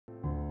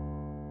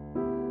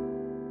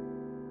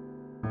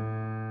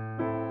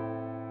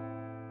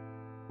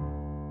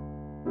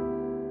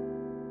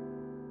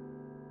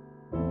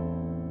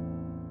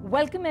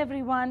Welcome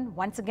everyone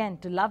once again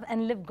to Love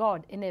and Live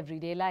God in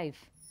Everyday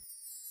Life.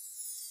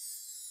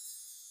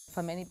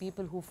 For many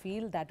people who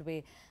feel that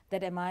way,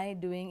 that am I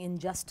doing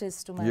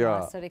injustice to my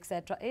master,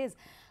 etc., is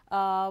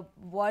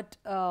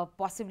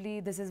possibly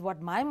this is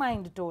what my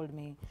mind told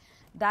me.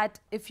 That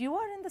if you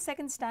are in the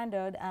 2nd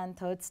standard and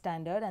 3rd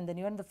standard, and then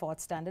you're in the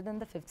 4th standard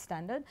and the 5th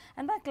standard,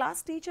 and my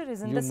class teacher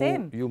isn't the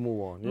same. You move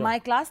on. Yeah. My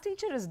class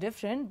teacher is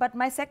different, but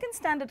my 2nd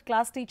standard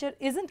class teacher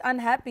isn't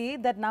unhappy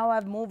that now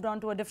I've moved on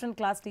to a different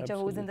class teacher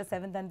who's in the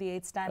 7th and the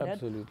 8th standard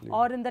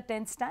or in the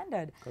 10th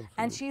standard.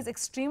 And she's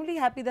extremely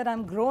happy that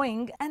I'm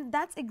growing, and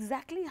that's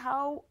exactly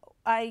how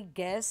I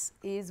guess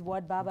is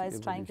what Baba is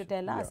trying to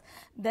tell us,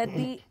 that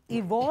the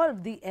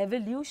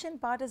evolution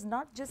part is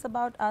not just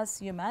about us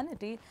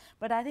humanity,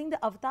 but I think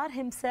the avatar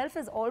himself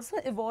is also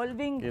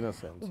evolving in a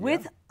sense,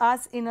 with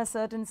us in a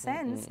certain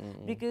sense,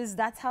 because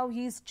that's how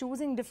he's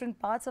choosing different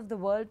parts of the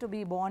world to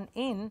be born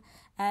in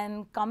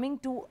and coming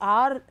to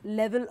our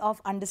level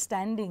of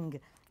understanding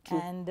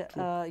and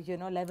you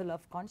know, level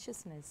of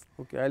consciousness.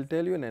 Okay, I'll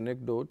tell you an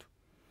anecdote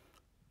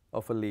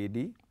of a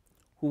lady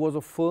who was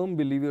a firm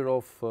believer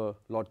of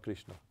Lord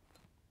Krishna.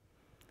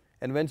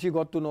 And when she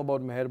got to know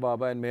about Meher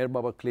Baba, and Meher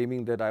Baba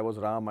claiming that I was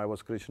Ram, I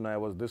was Krishna, I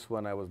was this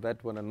one, I was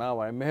that one, and now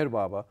I'm Meher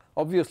Baba,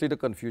 obviously the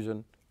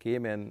confusion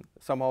came, and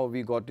somehow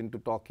we got into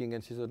talking,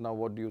 and she said, now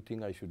what do you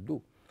think I should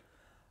do?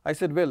 I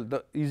said, well,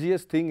 the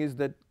easiest thing is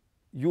that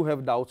you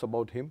have doubts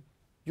about him,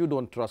 you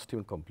don't trust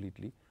him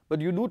completely, but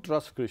you do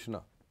trust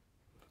Krishna.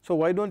 So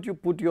why don't you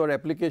put your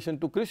application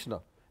to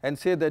Krishna and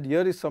say that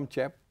here is some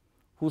chap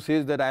who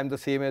says that I am the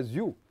same as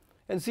you,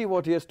 and see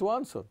what he has to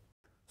answer.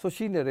 So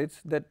she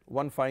narrates that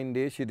one fine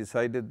day she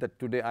decided that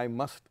today I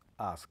must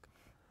ask.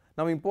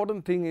 Now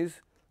important thing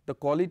is the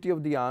quality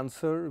of the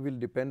answer will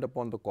depend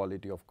upon the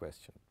quality of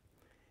question.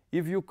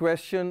 If you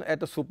question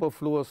at a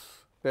superfluous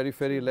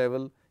periphery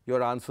level,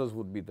 your answers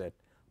would be that.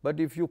 But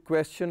if you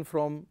question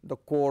from the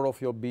core of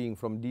your being,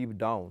 from deep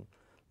down,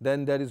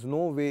 then there is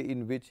no way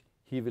in which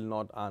he will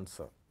not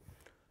answer.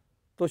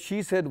 So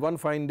she said one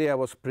fine day I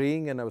was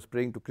praying, and I was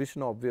praying to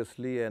Krishna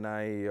obviously, and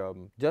I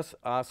just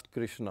asked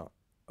Krishna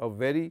a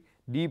very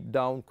deep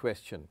down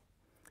question.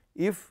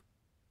 If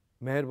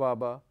Meher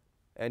Baba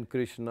and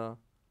Krishna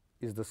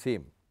is the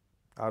same,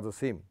 are the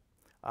same,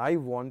 I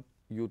want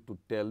you to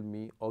tell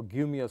me or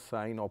give me a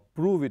sign or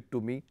prove it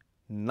to me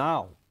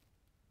now.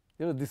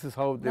 You know, this is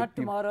how they not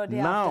tomorrow, day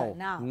after,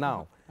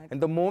 now. Okay.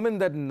 And the moment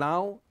that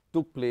now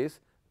took place,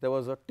 there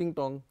was a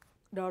ting-tong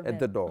at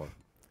the door.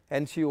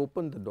 And she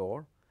opened the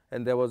door,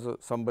 and there was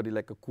somebody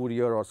like a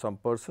courier or some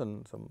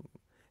person,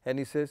 and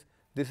he says,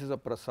 this is a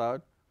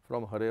prasad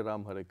from Hare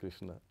Ram Hare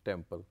Krishna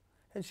temple.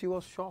 And she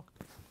was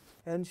shocked.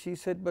 And she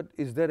said, but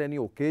is there any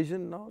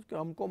occasion now?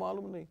 Humko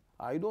malum nahi.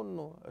 I don't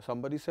know.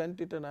 Somebody sent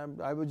it, and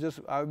I've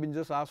been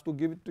just asked to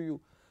give it to you.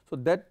 So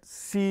that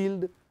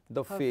sealed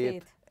the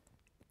faith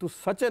to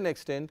such an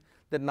extent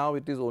that now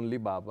it is only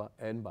Baba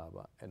and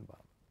Baba and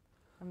Baba.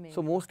 Amazing.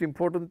 So most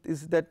important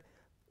is that,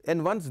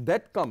 and once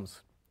that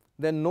comes,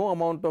 then no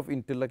amount of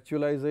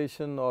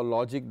intellectualization or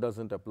logic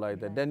doesn't apply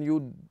that. Then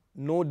you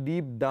know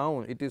deep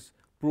down, it is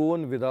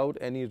proven without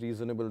any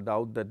reasonable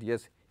doubt that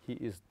yes, he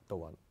is the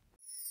one.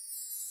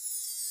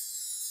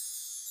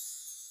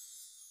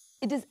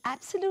 It is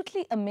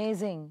absolutely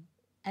amazing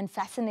and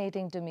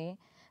fascinating to me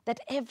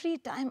that every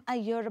time I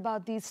hear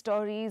about these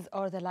stories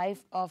or the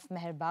life of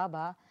Meher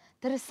Baba,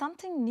 there is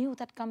something new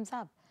that comes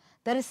up.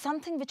 There is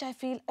something which I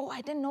feel, oh,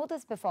 I didn't know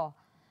this before.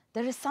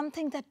 There is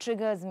something that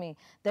triggers me.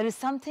 There is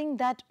something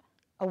that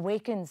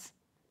awakens,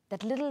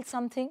 that little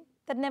something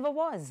that never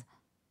was.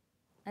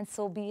 And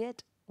so be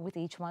it with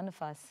each one of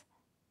us.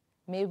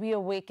 May we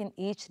awaken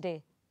each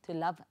day to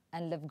love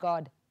and live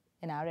God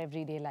in our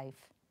everyday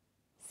life.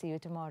 See you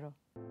tomorrow.